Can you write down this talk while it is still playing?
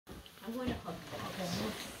want to hook this. Okay,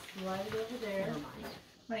 let's slide it over there. Never mind.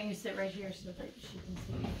 Why don't you sit right here so that she can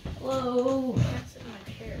see? Whoa. I can't sit in my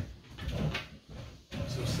chair.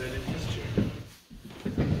 So sit in his chair.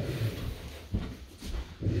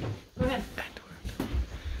 Go ahead.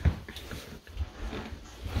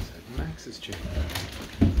 Sit in Max's chair.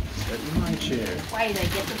 Sit in my chair. Why did I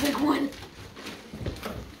get the big one?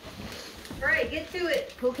 Alright, get to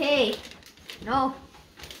it. Okay. No.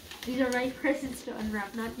 These are my presents to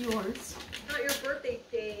unwrap, not yours. Not your birthday,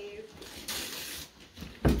 Dave.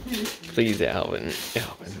 Please, Alvin.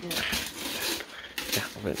 Alvin.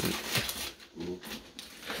 Alvin.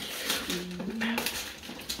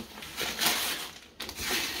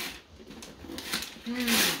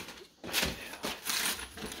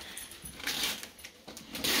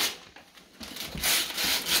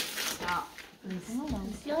 Stop.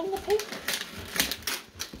 I'm stealing the paper.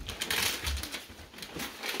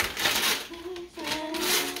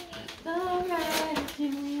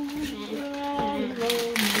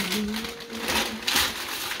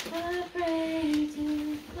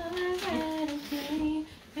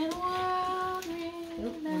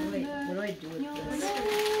 What do I do with this?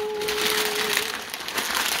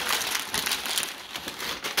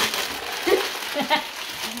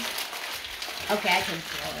 Okay, I can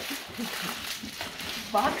throw it.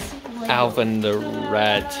 Box of Lego. Alvin the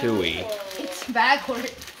Ratatouille. It's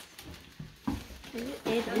backwards.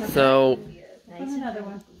 So, What's another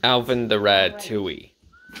one? Alvin the Ratatouille.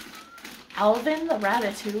 Alvin the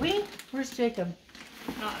Ratatouille? Where's Jacob?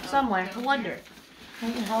 Somewhere. I wonder. I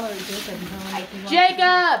can holler at Jacob and tell him if he wants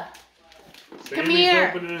Jacob! Sammy's here.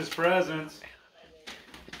 opening his presents. to-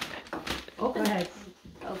 Go ahead.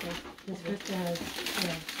 Okay. This first has,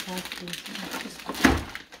 pass these.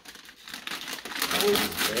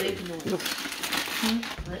 Big noise.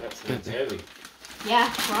 That's heavy. Yeah,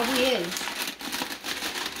 probably is.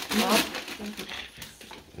 Well,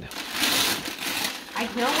 I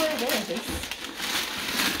know where it is.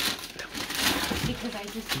 Because I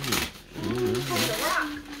just... It's a rock.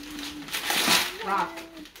 Rock.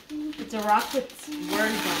 It's a rock with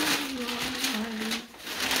words on it.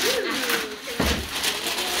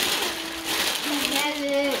 Get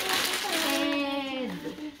it. And...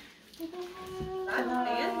 That's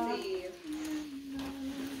fancy.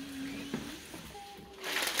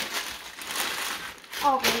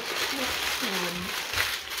 Alright, next one.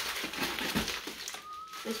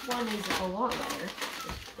 This one is a lot better.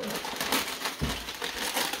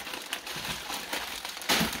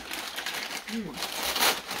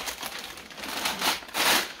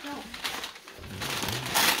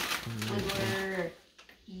 Wiggler.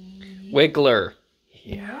 Wiggler.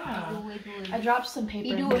 Yeah. Wiggler. I dropped some paper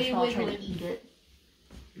You in do here, a so I'll try wiggle to and eat eat it.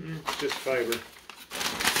 Just fiber.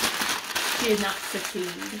 She did not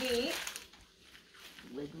succeed.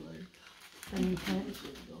 Wiggler.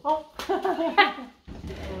 Oh.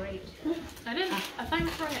 Great. I didn't. I thought you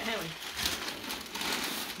were throwing it at Haley.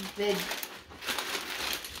 Big.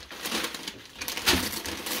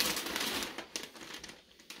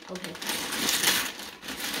 Okay.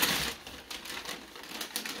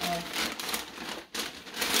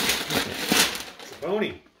 It's a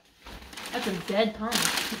pony. That's a dead pond.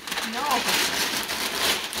 No.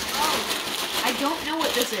 Oh. I don't know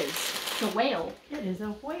what this is. It's a whale. It is a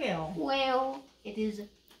whale. Whale. It is a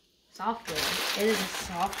soft whale. It is a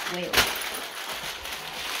soft whale.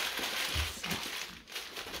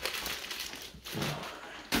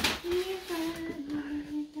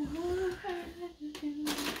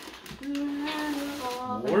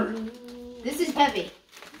 More? This is heavy.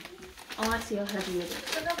 Oh, I see how heavy it is.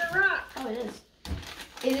 It's another rock. Oh, it is.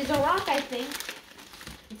 It is a rock, I think.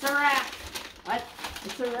 It's a rack. What?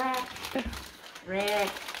 It's a rack.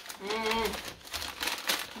 Rack.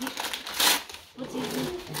 What's it?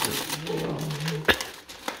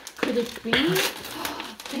 Could it be?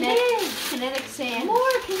 Kinetic sand.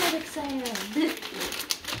 More kinetic sand.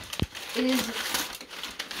 It is.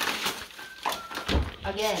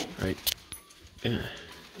 Again. Right. Yeah. More.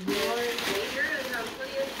 You're gonna have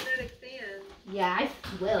plenty of kinetic sand. Yeah, I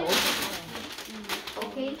will.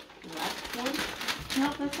 Okay. Last one. No,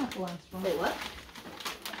 that's not the last one. Wait, what?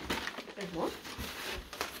 There's more?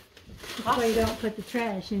 That's why you don't put the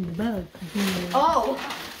trash in the bug. Oh!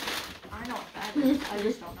 I know what that is. I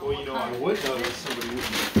just don't know. Well, you know, I would notice somebody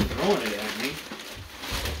wouldn't be throwing it at me.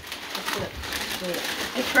 That's good. Wait.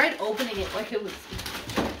 I tried opening it like it was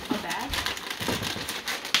a bag.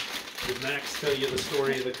 Did Max tell you the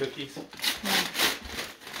story of the cookies?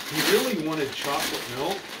 He really wanted chocolate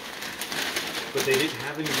milk, but they didn't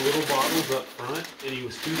have any little bottles up front, and he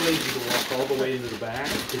was too lazy to walk all the way into the back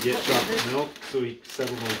to get chocolate milk, so he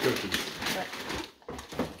settled on cookies.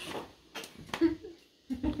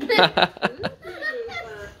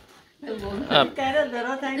 Got a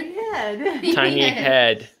little tiny head. Tiny Yes.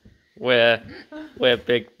 head with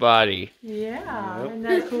big body. Yeah, isn't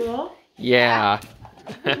that cool? Yeah.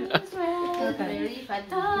 Okay.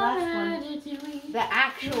 Last one. The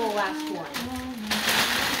actual last one.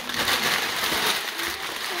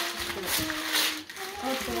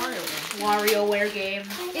 Oh, it's the Wario one. WarioWare game.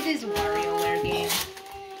 It is a WarioWare game.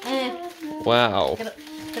 Wow. Gonna-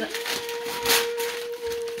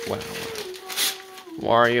 Wow.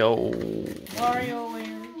 Wario.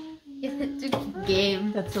 WarioWare. It's a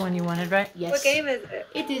game. That's the one you wanted, right? Yes. What game is it?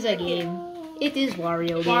 It is a game. It is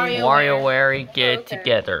Wario game. WarioWare get Okay.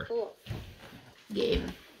 together. Cool.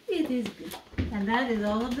 Game. It is good. And that is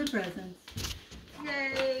all of the presents.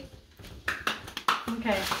 Yay.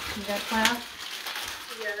 Okay, you got class?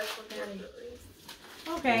 Yes, unfortunately.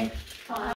 Okay.